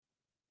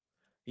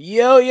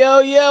Yo, yo,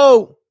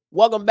 yo.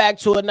 Welcome back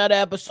to another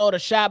episode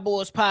of Shot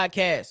Bulls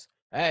Podcast.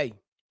 Hey,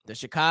 the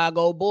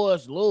Chicago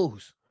Bulls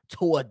lose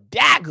to a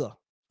dagger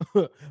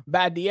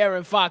by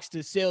De'Aaron Fox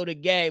to seal the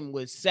game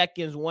with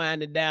seconds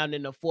winding down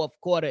in the fourth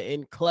quarter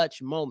in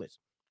clutch moments.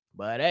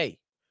 But hey,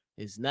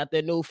 it's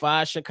nothing new for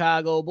our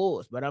Chicago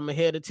Bulls. But I'm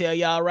here to tell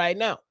y'all right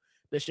now,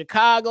 the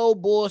Chicago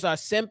Bulls are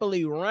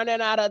simply running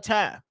out of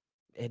time.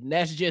 And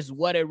that's just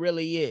what it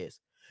really is.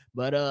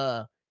 But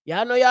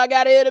y'all know y'all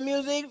gotta hear the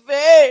music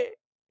fade.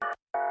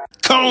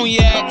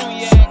 Cognac,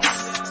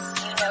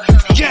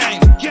 gang,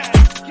 gang.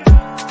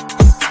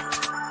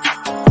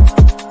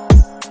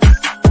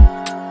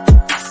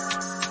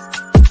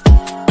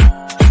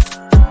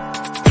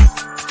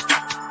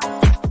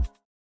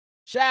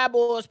 Shy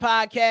Boys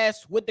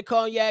Podcast with the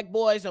Cognac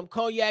Boys. I'm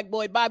Cognac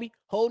Boy Bobby,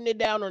 holding it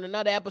down on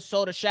another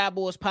episode of Shy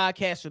Boys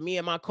Podcast for me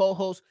and my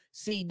co-host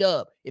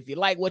C-Dub. If you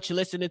like what you're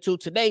listening to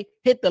today,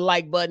 hit the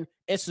like button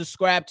and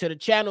subscribe to the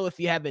channel if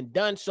you haven't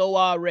done so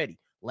already.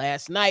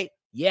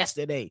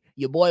 Yesterday,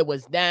 your boy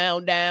was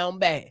down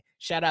bad.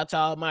 Shout out to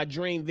all my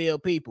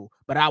Dreamville people,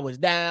 but I was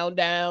down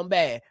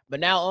bad. But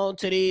now on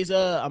to these,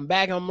 I'm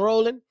back, I'm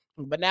rolling.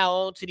 But now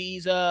on to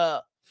these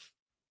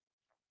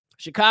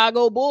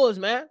Chicago Bulls,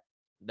 man.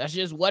 That's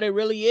just what it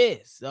really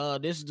is.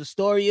 This is the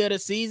story of the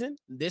season.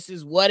 This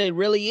is what it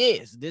really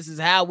is. This is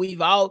how we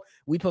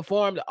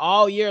performed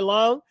all year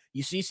long.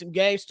 You see some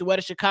games to where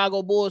the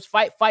Chicago Bulls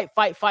fight,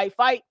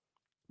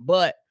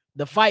 but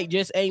the fight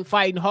just ain't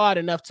fighting hard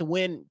enough to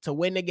win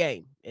the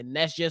game. And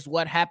that's just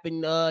what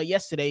happened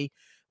yesterday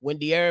when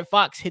De'Aaron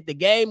Fox hit the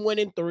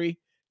game-winning three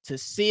to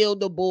seal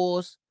the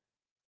Bulls,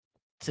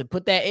 to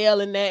put that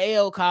L in that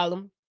L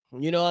column.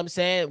 You know what I'm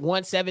saying?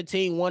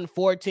 117,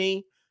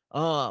 114.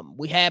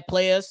 We had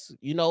players,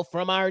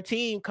 from our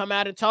team come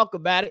out and talk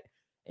about it.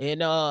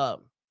 And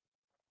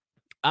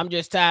I'm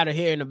just tired of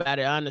hearing about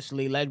it,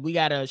 honestly. Like, we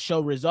got to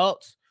show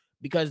results,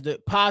 because the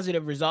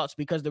positive results,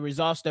 because the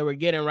results that we're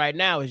getting right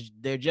now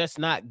they're just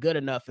not good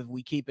enough if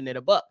we keeping it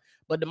a buck.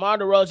 But DeMar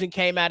DeRozan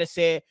came out and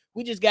said,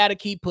 we just got to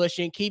keep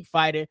pushing, keep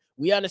fighting.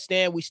 We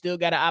understand we still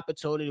got an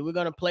opportunity. We're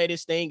going to play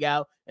this thing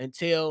out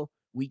until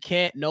we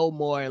can't no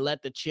more and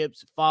let the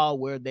chips fall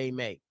where they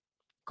may.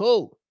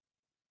 Cool.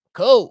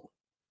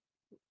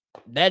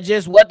 That's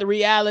just what the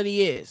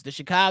reality is. The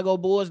Chicago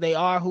Bulls, they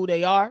are who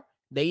they are.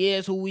 They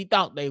is who we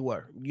thought they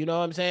were. You know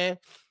what I'm saying?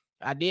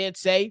 I did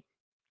say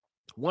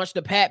once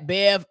the Pat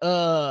Bev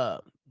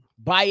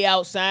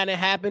buyout signing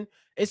happened,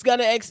 it's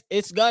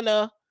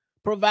gonna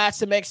provide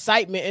some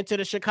excitement into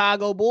the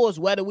Chicago Bulls,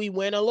 whether we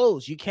win or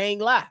lose. You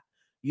can't lie.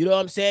 You know what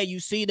I'm saying? You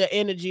see the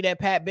energy that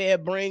Pat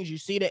Bev brings. You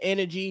see the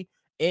energy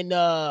in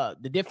the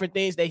different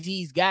things that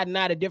he's gotten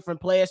out of different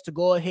players to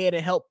go ahead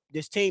and help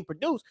this team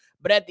produce.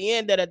 But at the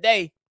end of the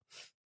day,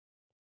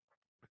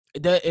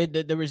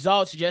 the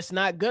results just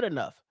not good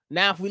enough.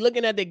 Now, if we're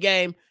looking at the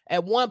game,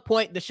 at one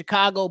point, the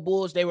Chicago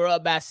Bulls, they were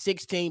up by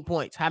 16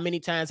 points. How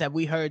many times have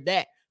we heard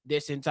that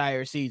this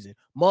entire season?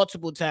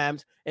 Multiple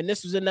times. And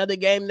this was another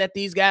game that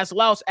these guys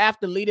lost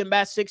after leading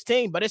by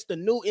 16. But it's the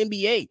new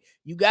NBA.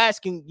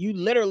 You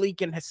literally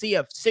can see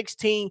a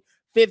 16,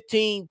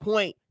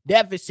 15-point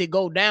deficit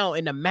go down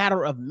in a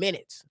matter of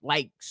minutes,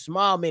 like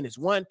small minutes,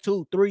 1,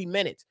 2, 3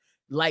 minutes.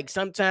 Like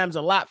sometimes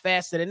a lot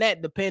faster than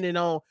that, depending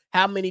on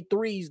how many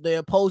threes the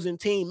opposing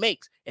team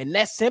makes. And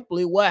that's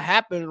simply what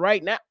happened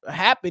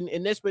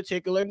in this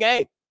particular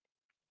game.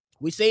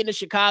 We seen the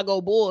Chicago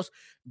Bulls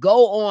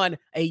go on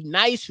a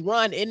nice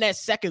run in that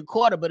second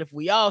quarter, but if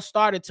we all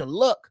started to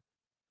look,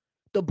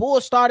 the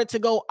Bulls started to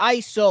go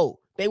ISO.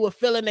 They were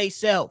feeling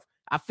themselves.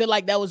 I feel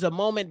like that was a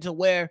moment to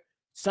where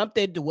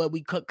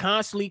we could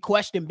constantly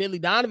question Billy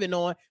Donovan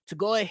on, to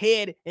go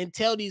ahead and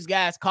tell these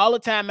guys, call a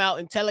timeout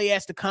and tell they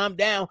has to calm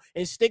down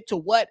and stick to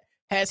what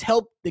has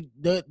helped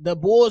the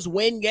Bulls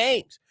win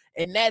games.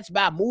 And that's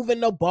by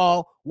moving the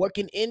ball,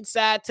 working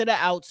inside to the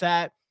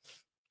outside.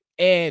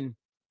 And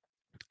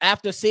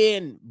after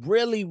seeing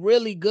really,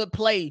 really good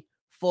play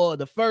for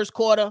the first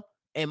quarter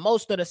and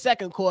most of the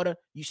second quarter,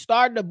 you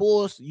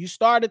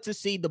started to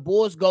see the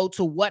Bulls go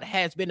to what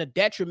has been a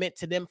detriment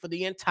to them for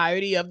the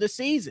entirety of the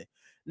season.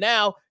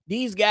 Now,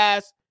 these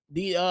guys,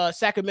 the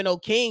Sacramento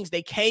Kings,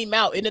 they came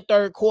out in the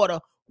third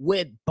quarter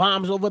with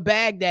bombs over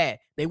Baghdad.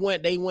 They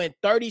went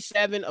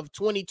 37 of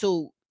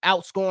 22,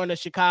 outscoring the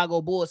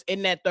Chicago Bulls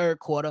in that third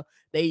quarter.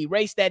 They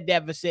erased that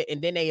deficit, and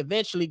then they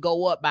eventually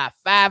go up by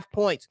 5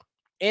 points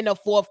in the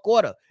fourth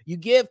quarter. You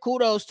give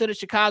kudos to the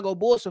Chicago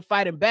Bulls for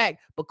fighting back,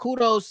 but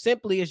kudos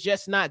simply is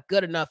just not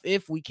good enough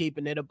if we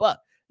keeping it a buck.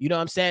 You know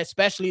what I'm saying?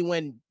 Especially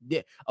when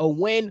a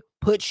win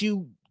puts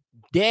you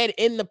dead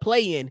in the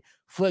play-in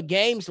for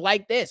games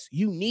like this.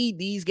 You need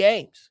these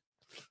games.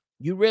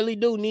 You really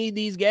do need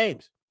these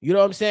games. You know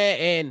what I'm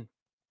saying? And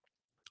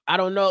I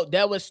don't know,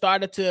 that was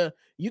started to,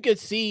 you could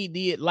see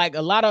a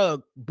lot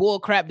of bull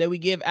crap that we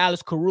give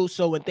Alex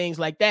Caruso and things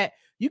like that.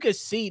 You could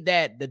see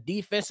that the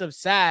defensive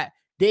side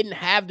didn't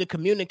have the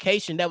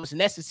communication that was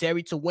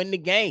necessary to win the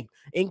game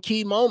in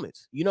key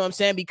moments. You know what I'm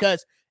saying?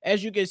 Because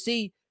as you can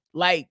see,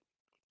 I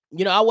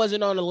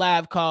wasn't on the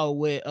live call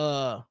with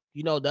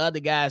the other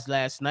guys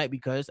last night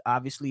because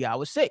obviously I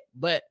was sick.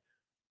 But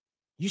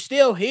you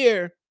still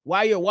hear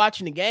while you're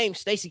watching the game,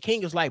 Stacey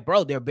King is like,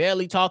 bro, they're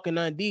barely talking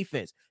on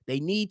defense. They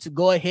need to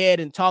go ahead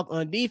and talk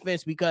on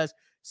defense because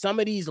some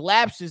of these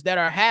lapses that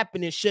are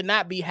happening should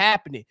not be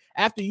happening.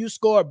 After you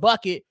score a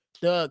bucket,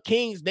 the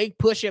Kings, they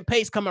push and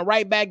pace coming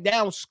right back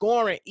down,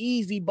 scoring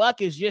easy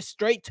buckets just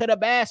straight to the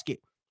basket.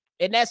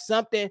 And that's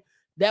something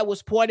that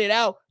was pointed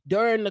out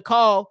during the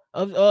call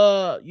of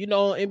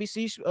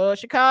NBC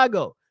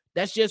Chicago.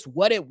 That's just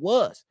what it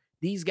was.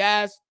 These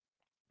guys,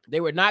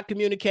 they were not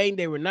communicating.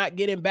 They were not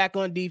getting back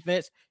on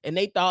defense. And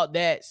they thought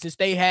that since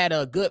they had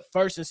a good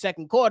first and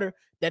second quarter,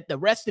 that the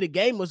rest of the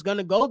game was going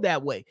to go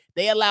that way.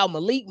 They allowed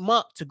Malik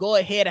Monk to go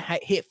ahead and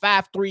hit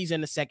 5 threes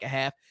in the second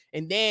half.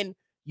 And then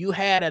you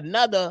had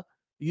another,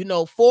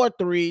 4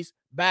 threes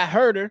by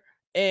Herter.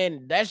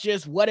 And that's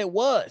just what it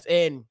was.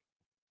 And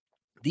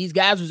these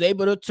guys was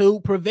able to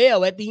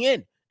prevail at the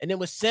end. And it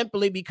was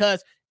simply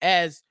because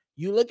as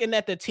you're looking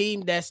at the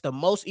team that's the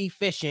most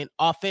efficient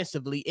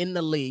offensively in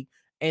the league,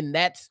 and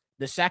that's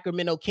the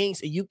Sacramento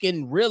Kings, and you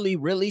can really,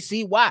 really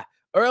see why.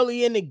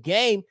 Early in the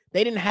game,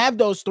 they didn't have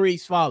those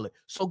threes falling.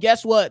 So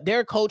guess what?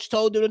 Their coach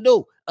told them to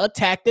do?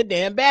 Attack the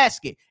damn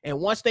basket. And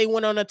once they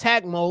went on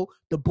attack mode,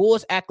 the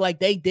Bulls act like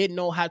they didn't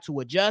know how to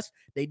adjust.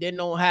 They didn't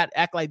know how to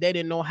act like they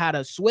didn't know how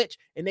to switch,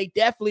 and they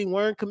definitely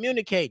weren't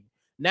communicating.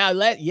 Now,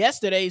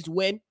 yesterday's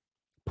win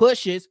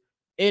pushes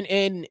and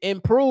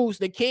improves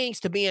the Kings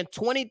to being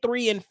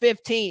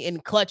 23-15 in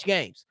clutch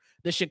games.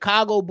 The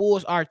Chicago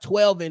Bulls are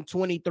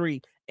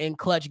 12-23 in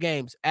clutch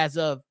games as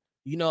of,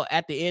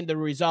 at the end of the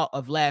result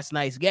of last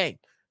night's game.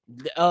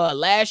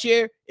 Last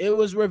year, it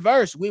was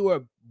reversed. We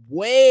were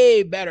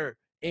way better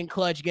in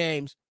clutch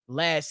games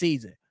last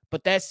season.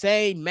 But that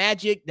same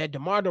magic that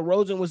DeMar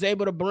DeRozan was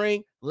able to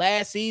bring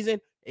last season,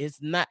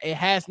 it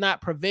has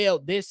not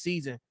prevailed this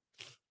season.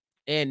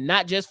 And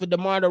not just for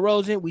DeMar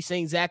DeRozan, we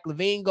seen Zach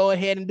LaVine go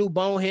ahead and do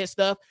bonehead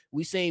stuff.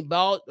 We seen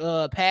ball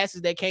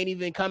passes that can't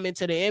even come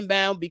into the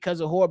inbound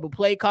because of horrible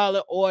play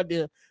calling or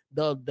the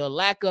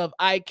lack of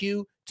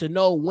IQ to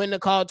know when to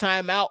call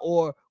timeout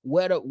or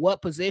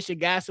what position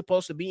guys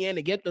supposed to be in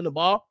to get them the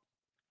ball.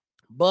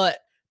 But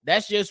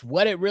that's just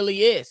what it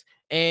really is.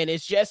 And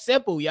it's just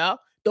simple, y'all.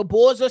 The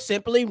Bulls are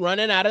simply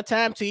running out of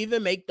time to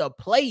even make the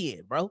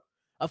play-in, bro.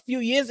 A few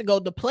years ago,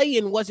 the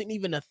play-in wasn't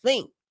even a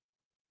thing.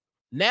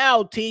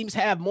 Now teams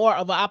have more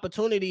of an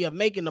opportunity of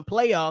making the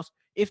playoffs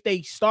if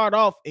they start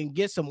off and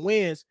get some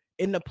wins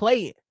in the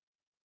play-in.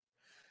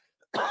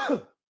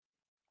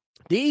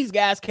 These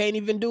guys can't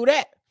even do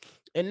that.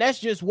 And that's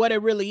just what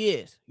it really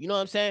is. You know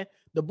what I'm saying?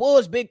 The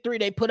Bulls' big three,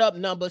 they put up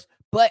numbers.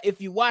 But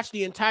if you watch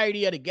the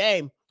entirety of the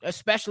game,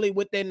 especially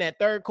within that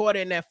third quarter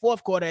and that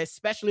fourth quarter,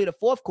 especially the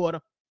fourth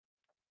quarter,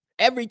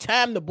 every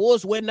time the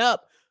Bulls went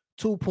up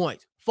 2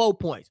 points, 4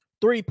 points,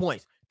 3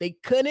 points, they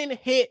couldn't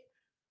hit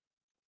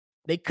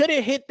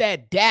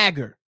that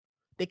dagger.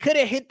 They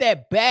couldn't hit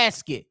that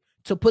basket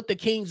to put the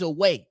Kings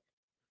away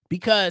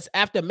because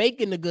after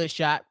making the good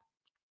shot,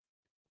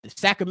 the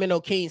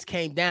Sacramento Kings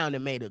came down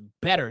and made a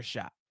better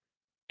shot.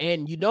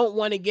 And you don't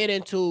want to get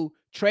into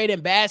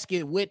trading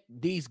basket with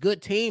these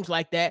good teams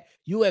like that.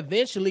 You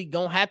eventually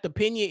going to have to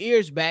pin your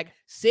ears back,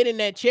 sit in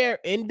that chair,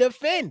 and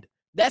defend.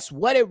 That's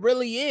what it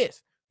really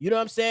is. You know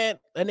what I'm saying?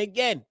 And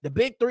again, the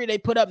big three, they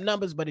put up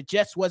numbers, but it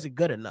just wasn't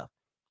good enough.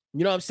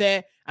 You know what I'm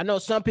saying? I know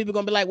some people are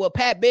going to be like, well,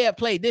 Pat Bev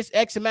played this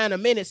X amount of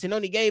minutes and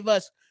only gave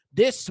us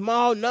this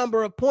small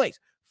number of points.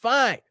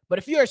 Fine. But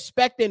if you're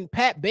expecting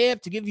Pat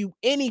Bev to give you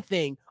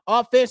anything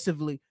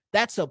offensively,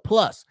 that's a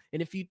plus.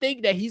 And if you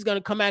think that he's going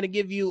to come out and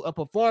give you a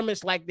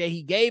performance like that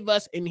he gave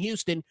us in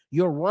Houston,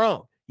 you're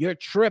wrong. You're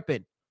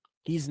tripping.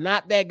 He's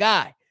not that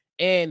guy.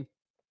 And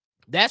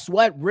that's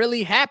what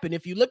really happened.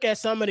 If you look at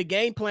some of the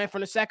game plan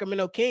from the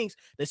Sacramento Kings,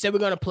 they said we're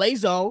going to play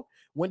zone.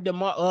 When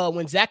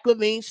Zach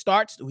LaVine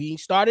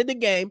started the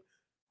game,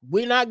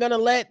 we're not going to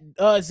let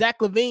Zach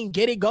LaVine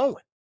get it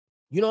going.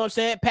 You know what I'm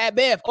saying? Pat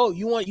Bev,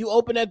 you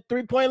open that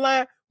three-point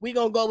line? We're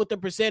going to go with the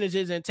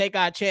percentages and take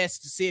our chance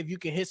to see if you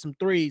can hit some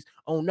threes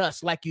on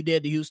us like you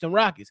did the Houston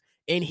Rockets.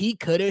 And he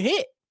couldn't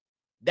hit.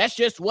 That's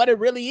just what it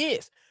really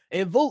is.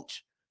 And Vooch,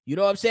 you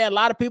know what I'm saying? A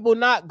lot of people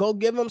not go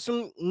give him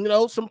some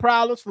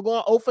problems for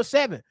going 0 for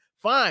 7.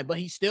 Fine, but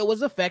he still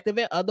was effective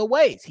in other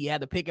ways. He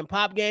had the pick and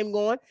pop game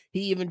going.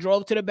 He even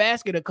drove to the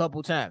basket a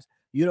couple times.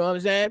 You know what I'm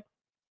saying?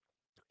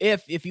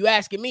 If you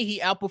asking me, he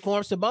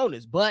outperformed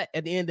Sabonis. But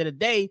at the end of the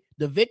day,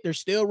 the victor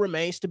still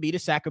remains to be the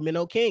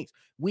Sacramento Kings.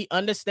 We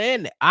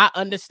understand that. I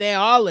understand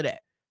all of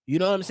that. You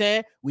know what I'm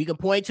saying? We can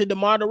point to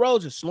DeMar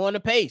DeRozan slowing the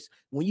pace.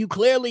 When you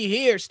clearly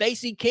hear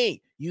Stacey King,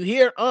 you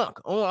hear Unc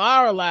on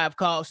our live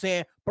call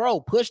saying, bro,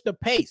 push the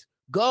pace.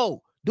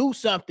 Go. Do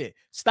something.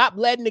 Stop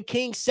letting the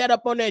Kings set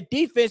up on their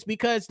defense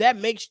because that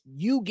makes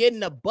you getting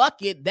the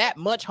bucket that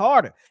much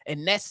harder.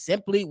 And that's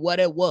simply what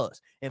it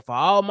was. And for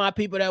all my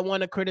people that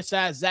want to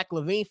criticize Zach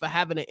LaVine for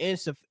having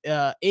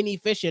an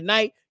inefficient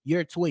night,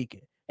 you're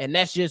tweaking. And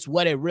that's just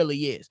what it really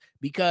is.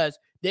 Because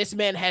this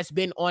man has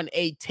been on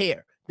a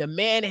tear. The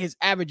man is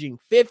averaging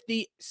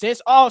 50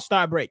 since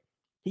All-Star break.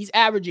 He's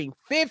averaging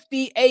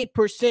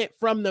 58%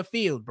 from the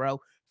field, bro.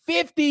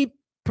 50%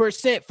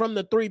 from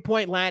the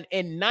three-point line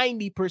and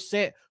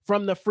 90%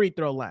 from the free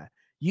throw line.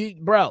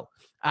 Bro,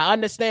 I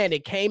understand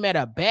it came at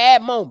a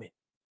bad moment.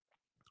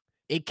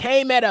 It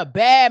came at a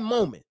bad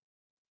moment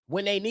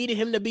when they needed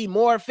him to be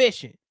more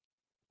efficient.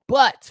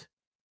 But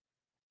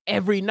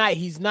every night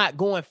he's not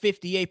going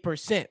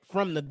 58%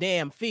 from the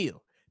damn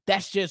field.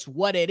 That's just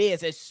what it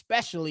is,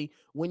 especially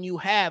when you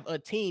have a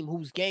team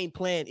whose game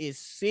plan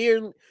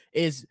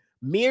is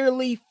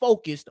merely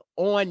focused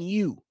on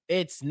you.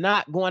 It's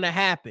not going to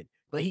happen.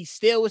 But he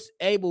still was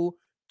able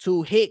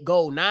to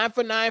go 9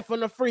 for 9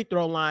 from the free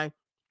throw line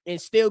and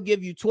still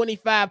give you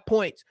 25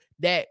 points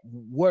that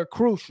were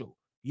crucial.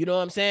 You know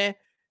what I'm saying?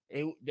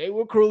 They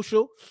were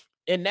crucial.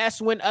 And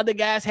that's when other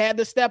guys had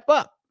to step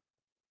up.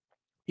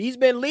 He's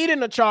been leading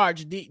the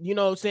charge, you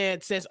know what I'm saying,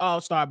 since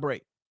All-Star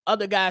break.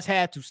 Other guys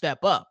had to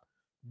step up.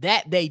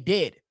 That they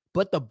did.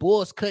 But the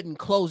Bulls couldn't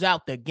close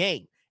out the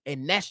game.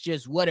 And that's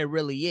just what it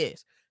really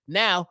is.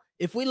 Now,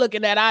 if we're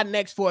looking at our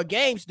next 4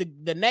 games,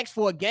 the next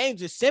 4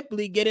 games is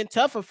simply getting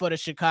tougher for the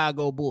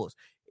Chicago Bulls.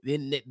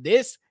 Then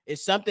this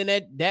is something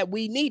that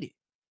we needed.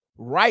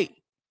 Right.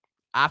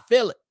 I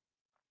feel it.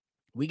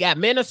 We got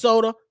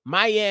Minnesota,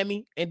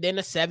 Miami, and then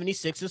the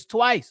 76ers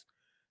twice.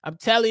 I'm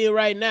telling you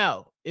right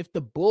now, if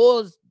the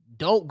Bulls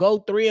don't go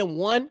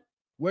 3-1,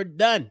 we're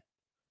done.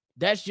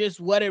 That's just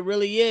what it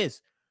really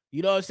is.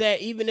 You know what I'm saying?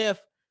 Even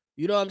if,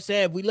 you know what I'm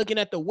saying, if we're looking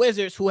at the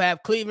Wizards who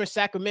have Cleveland,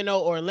 Sacramento,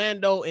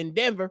 Orlando, and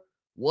Denver,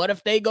 what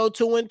if they go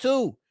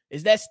 2-2?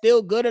 Is that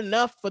still good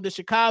enough for the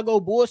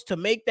Chicago Bulls to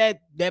make that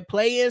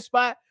play-in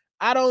spot?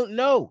 I don't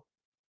know.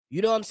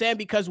 You know what I'm saying?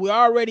 Because we're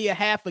already a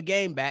half a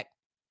game back.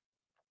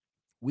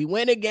 We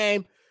win a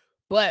game.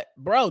 But,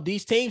 bro,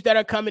 these teams that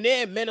are coming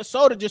in,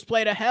 Minnesota just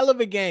played a hell of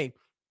a game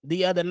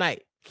the other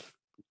night.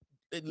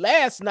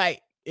 Last night,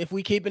 if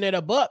we keeping it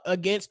a buck,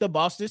 against the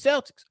Boston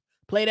Celtics,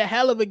 played a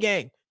hell of a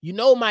game. You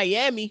know,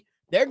 Miami,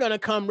 they're going to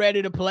come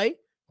ready to play.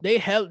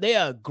 They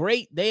are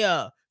great. They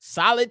are a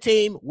solid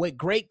team with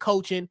great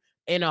coaching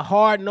and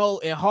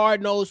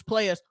hard-nosed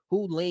players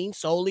who lean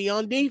solely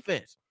on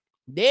defense.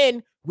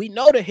 Then we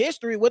know the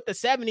history with the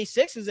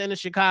 76ers and the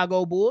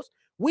Chicago Bulls.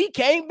 We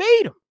can't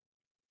beat them.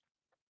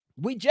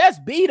 We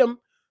just beat them,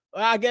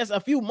 I guess, a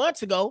few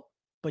months ago,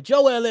 but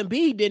Joel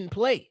Embiid didn't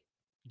play.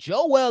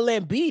 Joel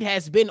Embiid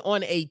has been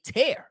on a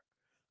tear,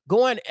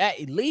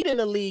 leading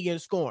the league in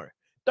scoring,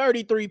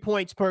 33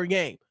 points per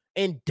game,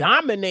 and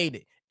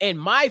dominated, and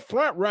my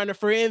front runner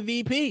for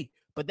MVP.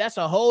 But that's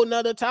a whole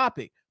nother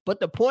topic. But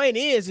the point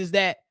is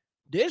that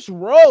this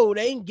road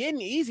ain't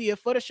getting easier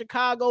for the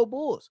Chicago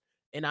Bulls.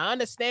 And I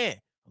understand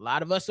a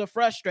lot of us are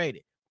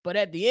frustrated. But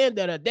at the end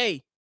of the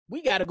day,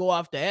 we got to go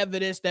off the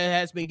evidence that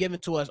has been given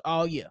to us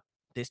all year.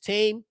 This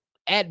team,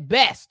 at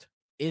best,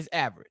 is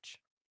average.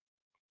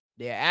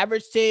 They're an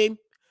average team.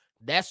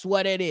 That's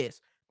what it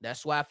is.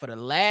 That's why for the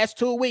last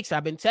 2 weeks,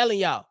 I've been telling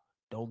y'all,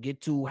 don't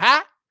get too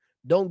high.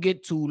 Don't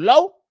get too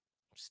low.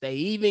 Stay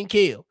even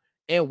keel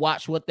and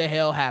watch what the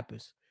hell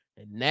happens.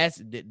 And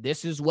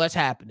this is what's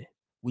happening.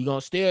 We're going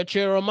to still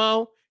cheer them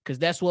on because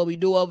that's what we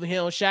do over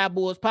here on Shy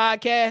Bulls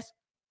Podcast.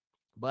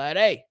 But,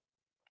 hey,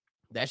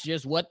 that's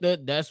what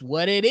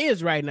it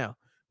is right now.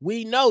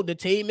 We know the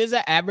team is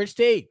an average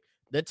team.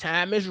 The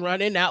time is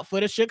running out for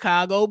the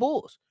Chicago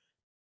Bulls.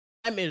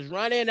 Time is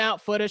running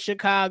out for the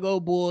Chicago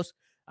Bulls.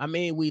 I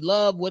mean, we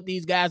love what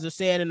these guys are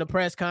saying in the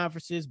press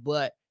conferences,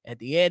 but at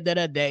the end of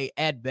the day,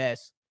 at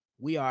best,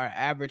 we are an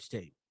average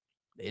team.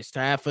 It's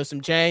time for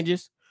some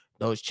changes.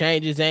 Those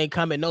changes ain't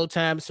coming no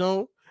time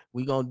soon.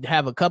 We're going to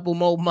have a couple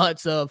more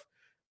months of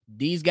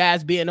these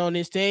guys being on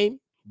this team.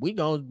 We're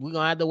gonna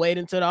have to wait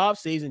until the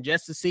offseason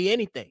just to see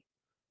anything.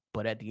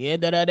 But at the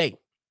end of the day,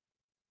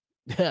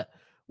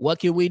 what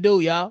can we do,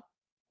 y'all?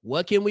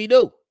 What can we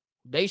do?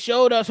 They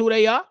showed us who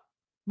they are.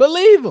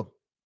 Believe them.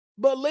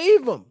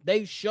 Believe them.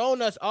 They've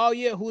shown us all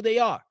year who they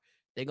are.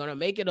 They're going to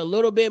make it a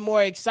little bit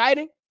more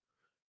exciting.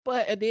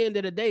 But at the end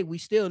of the day, we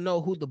still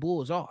know who the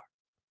Bulls are.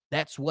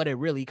 That's what it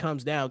really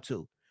comes down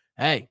to.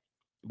 Hey,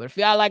 but if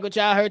y'all like what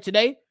y'all heard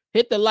today,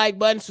 hit the like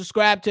button,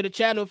 subscribe to the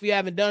channel if you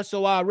haven't done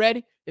so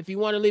already. If you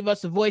want to leave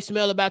us a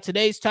voicemail about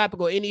today's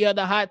topic or any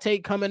other hot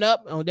take coming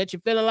up that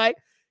you're feeling like,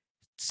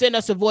 send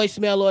us a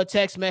voicemail or a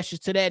text message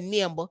to that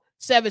number,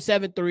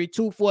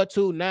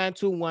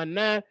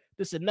 773-242-9219.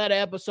 This is another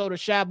episode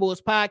of Shy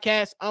Bulls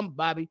Podcast. I'm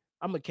Bobby.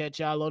 I'm going to catch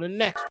y'all on the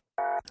next.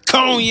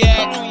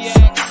 Cognac.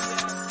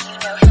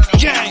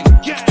 Gang.